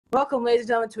Welcome, ladies and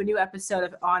gentlemen, to a new episode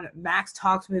of On Max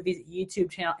Talks Movies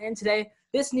YouTube channel. And today,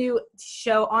 this new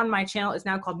show on my channel is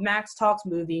now called Max Talks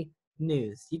Movie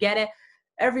News. You get it?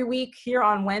 Every week here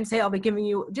on Wednesday, I'll be giving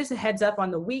you just a heads up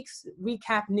on the week's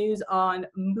recap news on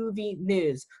movie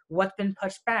news. What's been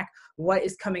pushed back? What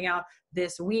is coming out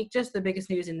this week? Just the biggest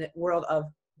news in the world of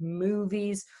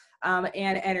movies and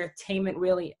entertainment,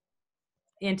 really,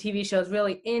 and TV shows,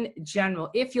 really, in general.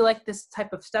 If you like this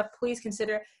type of stuff, please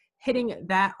consider hitting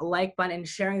that like button and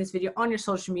sharing this video on your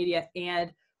social media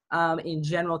and in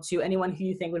general to anyone who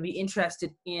you think would be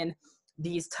interested in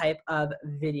these type of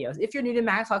videos. If you're new to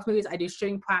Max Talks Movies, I do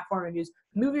streaming platform reviews,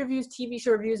 movie reviews, TV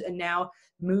show reviews, and now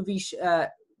movie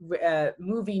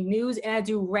news, and I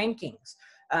do rankings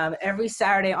every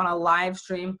Saturday on a live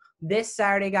stream. This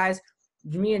Saturday, guys,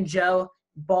 me and Joe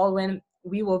Baldwin,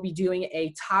 we will be doing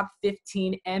a top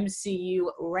 15 MCU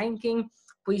ranking.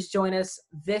 Please join us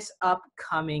this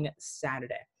upcoming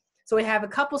Saturday. So we have a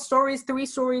couple stories, 3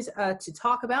 stories to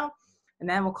talk about, and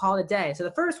then we'll call it a day. So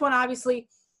the first one, obviously,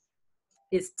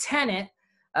 is Tenet,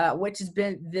 which has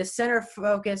been the center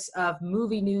focus of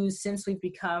movie news since we've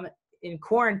become in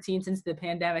quarantine, since the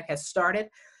pandemic has started.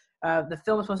 The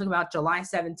film was supposed to come out July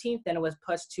 17th, then it was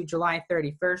pushed to July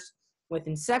 31st, with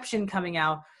Inception coming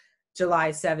out July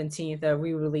 17th,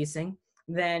 re-releasing.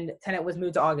 Then Tenet was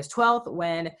moved to August 12th,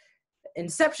 when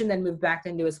Inception then moved back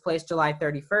into its place July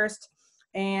 31st,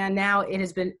 and now it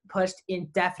has been pushed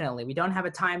indefinitely. We don't have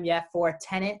a time yet for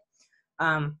Tenet.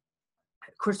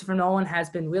 Christopher Nolan has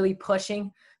been really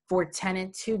pushing for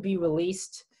Tenet to be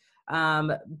released,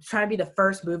 trying to be the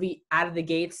first movie out of the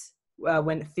gates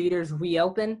when theaters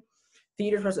reopen.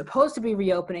 Theaters were supposed to be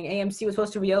reopening. AMC was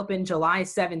supposed to reopen July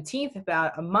 17th.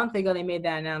 About a month ago, they made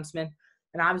that announcement.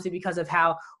 And obviously, because of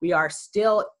how we are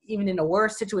still even in a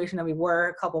worse situation than we were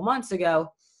a couple months ago,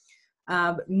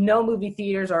 no movie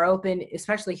theaters are open,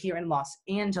 especially here in Los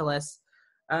Angeles.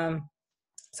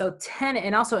 So Tenet,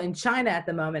 and also in China at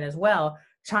the moment as well,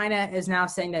 China is now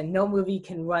saying that no movie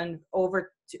can run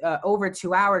over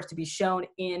 2 hours to be shown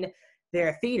in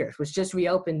their theaters, which just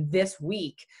reopened this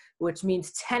week, which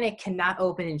means Tenet cannot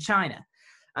open in China,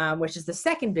 which is the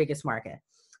second biggest market.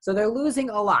 So they're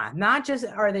losing a lot. Not just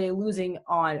are they losing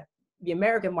on the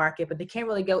American market, but they can't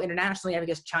really go internationally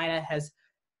because China has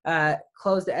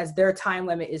closed, as their time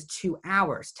limit is 2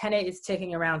 hours. Tenet is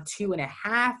taking around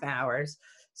 2.5 hours,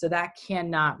 so that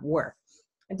cannot work.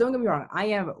 And don't get me wrong, I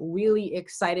am really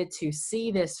excited to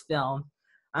see this film.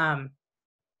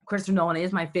 Christopher Nolan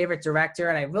is my favorite director,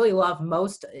 and I really love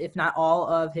most, if not all,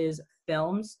 of his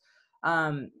films.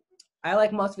 I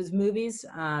like most of his movies.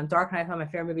 Dark Knight is one of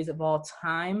my favorite movies of all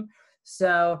time.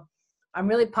 So I'm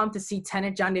really pumped to see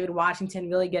Tenet, John David Washington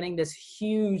really getting this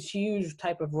huge, huge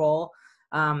type of role.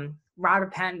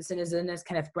 Robert Pattinson is in this,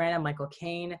 Kenneth Branagh, Michael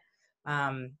Caine,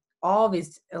 all of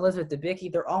these, Elizabeth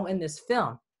Debicki, they're all in this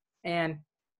film. And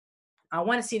I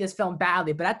want to see this film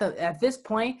badly, but at this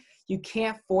point, you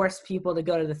can't force people to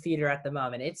go to the theater at the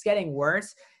moment. It's getting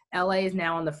worse. LA is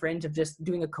now on the fringe of just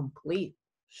doing a complete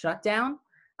shutdown.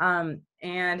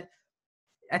 And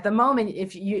at the moment,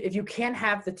 if you can't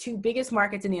have the 2 biggest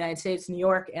markets in the United States, New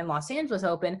York and Los Angeles,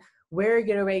 open, where are you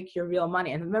going to make your real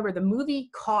money? And remember, the movie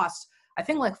cost, I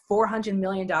think, like $400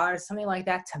 million, something like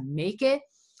that, to make it.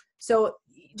 So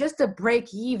just to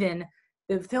break even,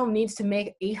 the film needs to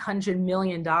make $800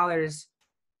 million,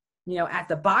 at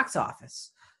the box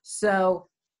office. So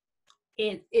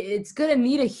it's going to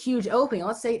need a huge opening.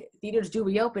 Let's say theaters do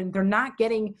reopen. They're not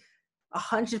getting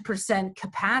 100%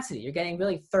 capacity. You're getting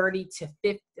really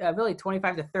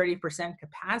 25 to 30%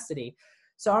 capacity.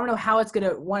 So I don't know how it's going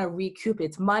to want to recoup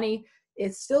its money.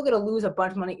 It's still going to lose a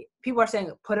bunch of money. People are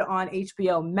saying put it on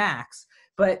HBO Max,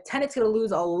 but Tenet's going to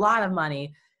lose a lot of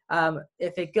money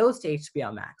if it goes to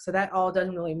HBO Max. So that all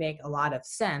doesn't really make a lot of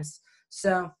sense.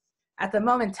 So at the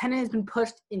moment, Tenet has been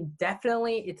pushed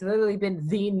indefinitely. It's literally been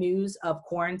the news of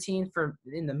quarantine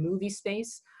in the movie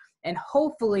space, and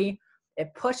hopefully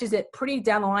it pushes it pretty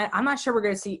down the line. I'm not sure we're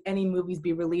going to see any movies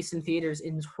be released in theaters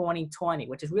in 2020,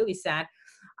 which is really sad.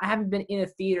 I haven't been in a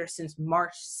theater since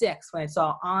March 6th when I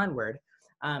saw Onward.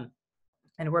 And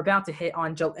we're about to hit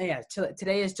on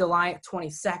today is July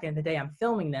 22nd, the day I'm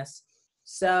filming this.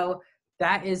 So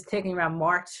that is taking around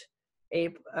March,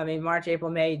 April,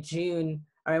 May, June.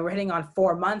 We're hitting on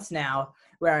 4 months now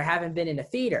where I haven't been in a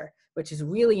theater, which is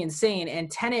really insane. And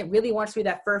Tenet really wants to be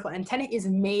that first one. And Tenet is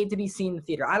made to be seen in the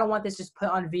theater. I don't want this just put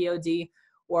on VOD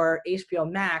or HBO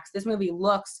Max. This movie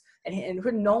looks, and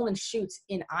Nolan shoots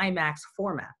in IMAX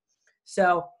format.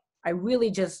 So I really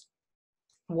just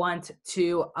want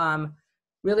to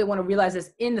realize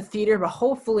this in the theater, but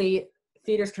hopefully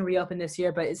theaters can reopen this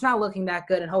year, but it's not looking that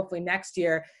good. And hopefully next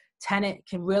year, Tenet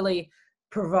can really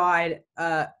provide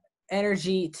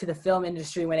energy to the film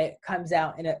industry when it comes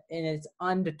out in its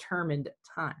undetermined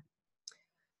time.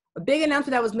 A big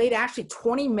announcement that was made actually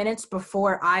 20 minutes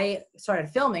before I started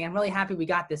filming. I'm really happy we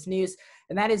got this news,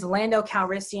 and that is Lando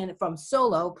Calrissian from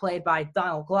Solo, played by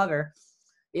Donald Glover,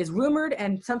 is rumored,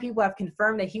 and some people have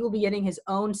confirmed that he will be getting his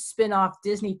own spin-off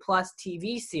Disney Plus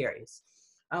TV series,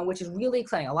 which is really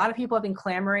exciting. A lot of people have been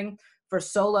clamoring for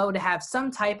Solo to have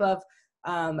some type of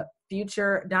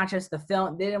future, not just the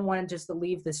film. They didn't want to just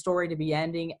leave the story to be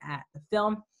ending at the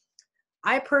film.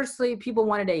 I personally, people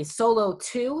wanted a Solo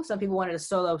 2. Some people wanted a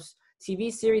Solo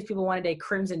TV series. People wanted a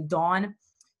Crimson Dawn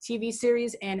TV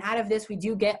series. And out of this, we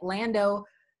do get Lando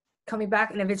coming back.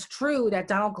 And if it's true that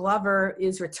Donald Glover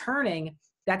is returning,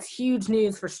 that's huge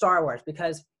news for Star Wars,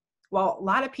 because while a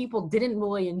lot of people didn't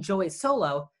really enjoy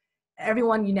Solo,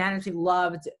 everyone unanimously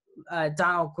loved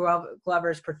Donald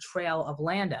Glover's portrayal of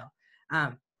Lando.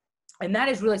 And that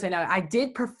is really exciting. Now, I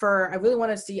really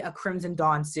want to see a Crimson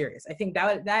Dawn series. I think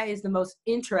that is the most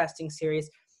interesting series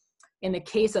in the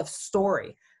case of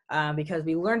story, because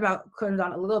we learned about Crimson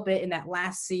Dawn a little bit in that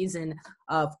last season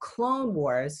of Clone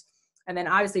Wars. And then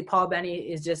obviously Paul Bettany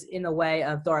is just in the way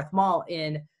of Darth Maul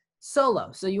in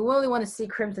Solo. So you really want to see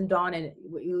Crimson Dawn, and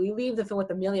we leave the film with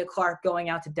Emilia Clarke going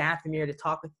out to Dathomir to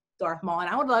talk with Darth Maul. And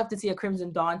I would love to see a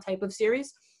Crimson Dawn type of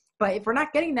series. But if we're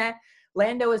not getting that,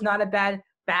 Lando is not a bad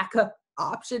backup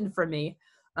option for me.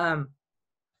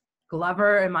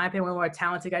 Glover, in my opinion, one of the more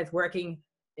talented guys working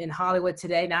in Hollywood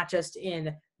today, not just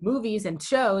in movies and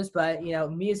shows, but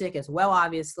music as well,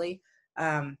 obviously.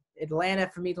 Atlanta,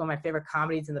 for me, is one of my favorite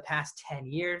comedies in the past 10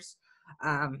 years.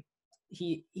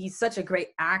 He's such a great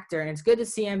actor, and it's good to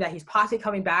see him that he's possibly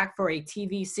coming back for a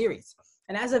TV series.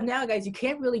 And as of now, guys, you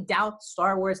can't really doubt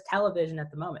Star Wars television at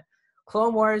the moment.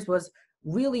 Clone Wars was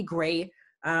really great.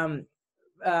 And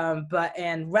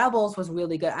Rebels was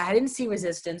really good. I didn't see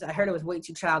Resistance. I heard it was way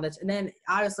too childish. And then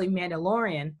obviously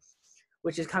Mandalorian,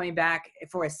 which is coming back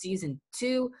for a season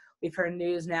 2. We've heard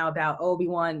news now about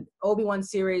Obi-Wan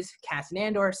series, Cassian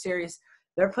Andor series.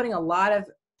 They're putting a lot of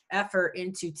effort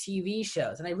into TV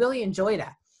shows, and I really enjoy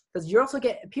that, because you also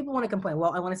get people want to complain,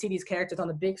 well, I want to see these characters on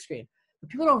the big screen, but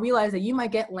people don't realize that you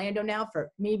might get Lando now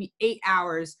for maybe 8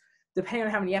 hours, depending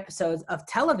on how many episodes of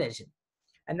television.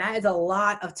 And that is a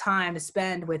lot of time to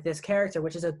spend with this character,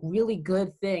 which is a really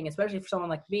good thing, especially for someone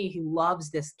like me who loves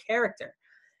this character.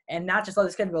 And not just loves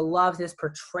this character, but loves this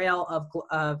portrayal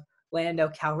of Lando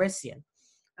Calrissian.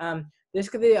 There's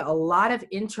going to be a lot of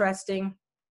interesting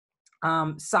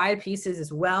side pieces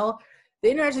as well.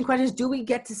 The interesting question is, do we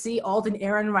get to see Alden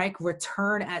Ehrenreich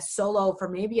return as Solo for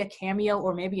maybe a cameo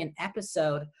or maybe an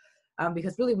episode?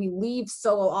 Because really we leave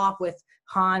Solo off with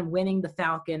Han winning the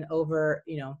Falcon over,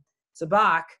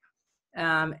 Sabak,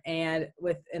 and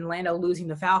Lando losing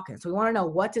the Falcon. So we want to know,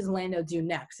 what does Lando do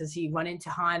next? Does he run into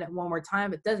Han one more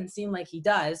time? It doesn't seem like he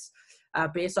does,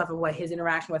 based off of what his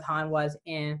interaction with Han was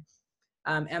in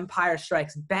Empire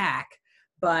Strikes Back.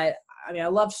 But I mean, I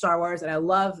love Star Wars and I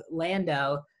love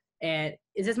Lando. And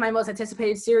is this my most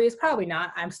anticipated series? Probably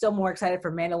not. I'm still more excited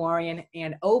for Mandalorian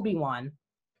and Obi-Wan.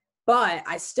 But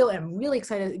I still am really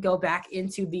excited to go back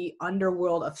into the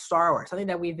underworld of Star Wars, something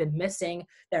that we've been missing,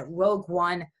 that Rogue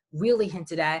One really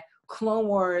hinted at. Clone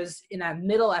Wars in that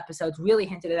middle episodes really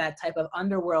hinted at that type of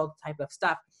underworld type of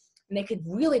stuff. And they could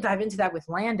really dive into that with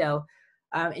Lando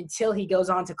until he goes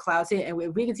on to Cloud City. And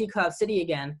if we can see Cloud City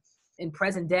again in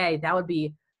present day, that would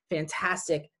be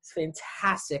fantastic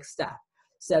stuff.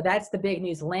 So that's the big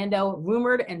news. Lando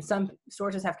rumored, and some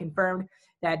sources have confirmed,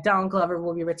 that Donald Glover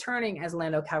will be returning as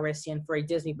Lando Calrissian for a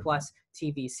Disney Plus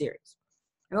TV series.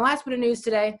 And the last bit of news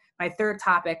today, my third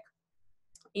topic,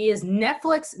 is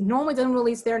Netflix normally doesn't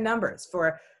release their numbers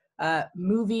for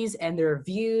movies and their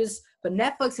views, but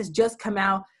Netflix has just come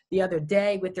out the other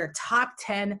day with their top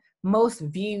 10 most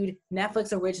viewed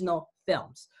Netflix original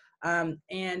films.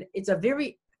 And it's a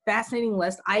very fascinating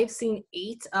list. I've seen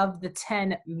 8 of the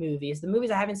 10 movies. The movies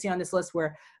I haven't seen on this list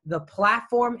were The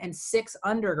Platform and 6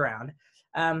 Underground.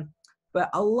 But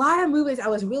a lot of movies I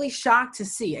was really shocked to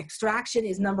see. Extraction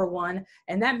is number 1,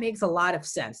 and that makes a lot of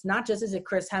sense. Not just is it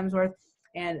Chris Hemsworth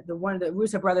and one of the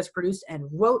Russo brothers produced and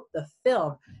wrote the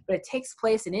film, but it takes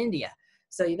place in India.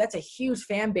 So that's a huge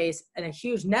fan base and a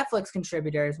huge Netflix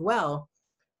contributor as well,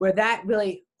 where that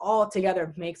really all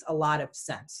together makes a lot of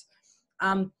sense.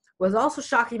 Was also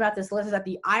shocking about this list is that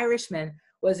The Irishman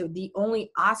was the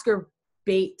only Oscar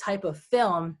bait type of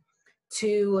film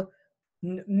to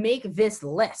make this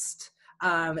list.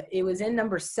 It was in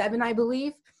number 7, I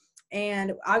believe.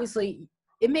 And obviously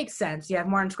it makes sense. You have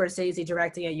Martin Scorsese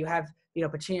directing it. You have you know,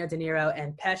 Pacino, De Niro,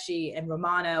 and Pesci, and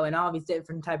Romano, and all these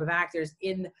different type of actors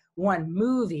in one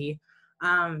movie.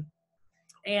 And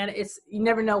you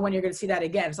never know when you're going to see that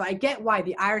again. So I get why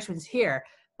The Irishman's here,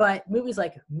 but movies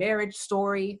like Marriage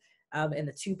Story, and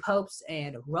The Two Popes,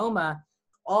 and Roma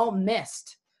all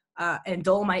missed. And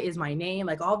Dolomite Is My Name,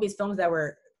 like all these films that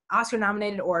were Oscar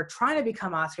nominated or trying to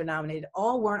become Oscar nominated,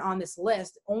 all weren't on this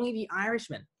list. Only The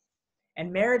Irishman.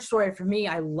 And Marriage Story, for me,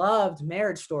 I loved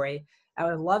Marriage Story. I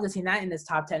would love to see that in this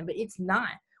top 10, but it's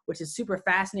not, which is super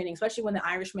fascinating, especially when The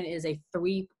Irishman is a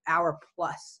 3-hour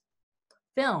plus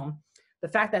film. The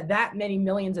fact that that many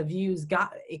millions of views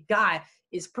it got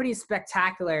is pretty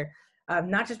spectacular,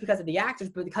 not just because of the actors,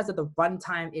 but because of the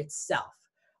runtime itself.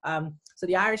 So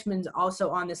The Irishman's also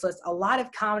on this list. A lot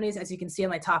of comedies, as you can see on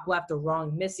my top left, The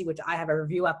Wrong Missy, which I have a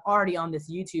review up already on this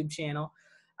YouTube channel.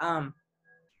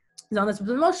 Now,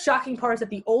 the most shocking part is that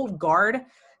The Old Guard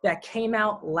that came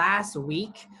out last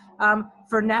week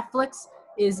for Netflix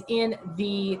is in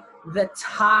the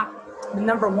top,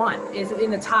 number one, is in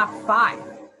the top 5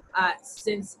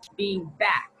 since being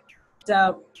back.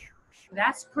 So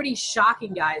that's pretty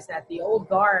shocking, guys, that The Old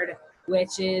Guard,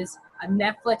 which is a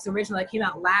Netflix original that came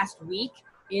out last week,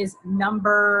 is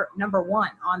number 1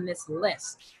 on this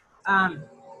list.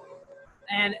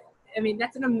 And I mean,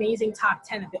 that's an amazing top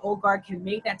 10 if The Old Guard can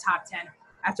make that top 10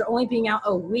 after only being out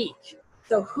a week.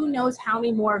 So who knows how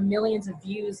many more millions of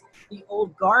views The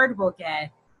Old Guard will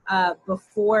get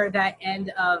before the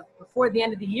end of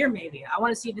the year, maybe. I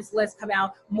want to see this list come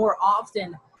out more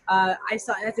often. As I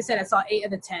said, I saw 8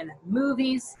 of the 10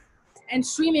 movies. And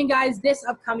streaming, guys, this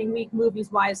upcoming week,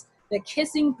 movies-wise, The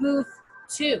Kissing Booth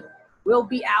 2 will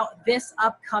be out this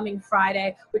upcoming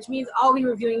Friday, which means I'll be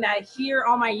reviewing that here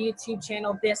on my YouTube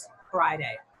channel this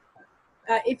Friday.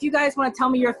 If you guys want to tell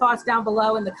me your thoughts down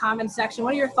below in the comment section,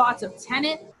 what are your thoughts of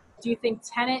Tenet? Do you think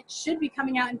Tenet should be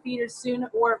coming out in theaters soon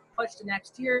or pushed to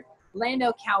next year?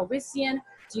 Lando Calrissian,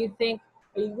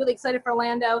 are you really excited for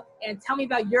Lando? And tell me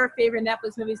about your favorite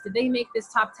Netflix movies. Did they make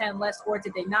this top 10 list or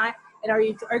did they not? And are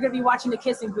you going to be watching The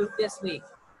Kissing Booth this week?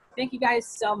 Thank you guys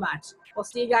so much. We'll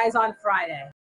see you guys on Friday.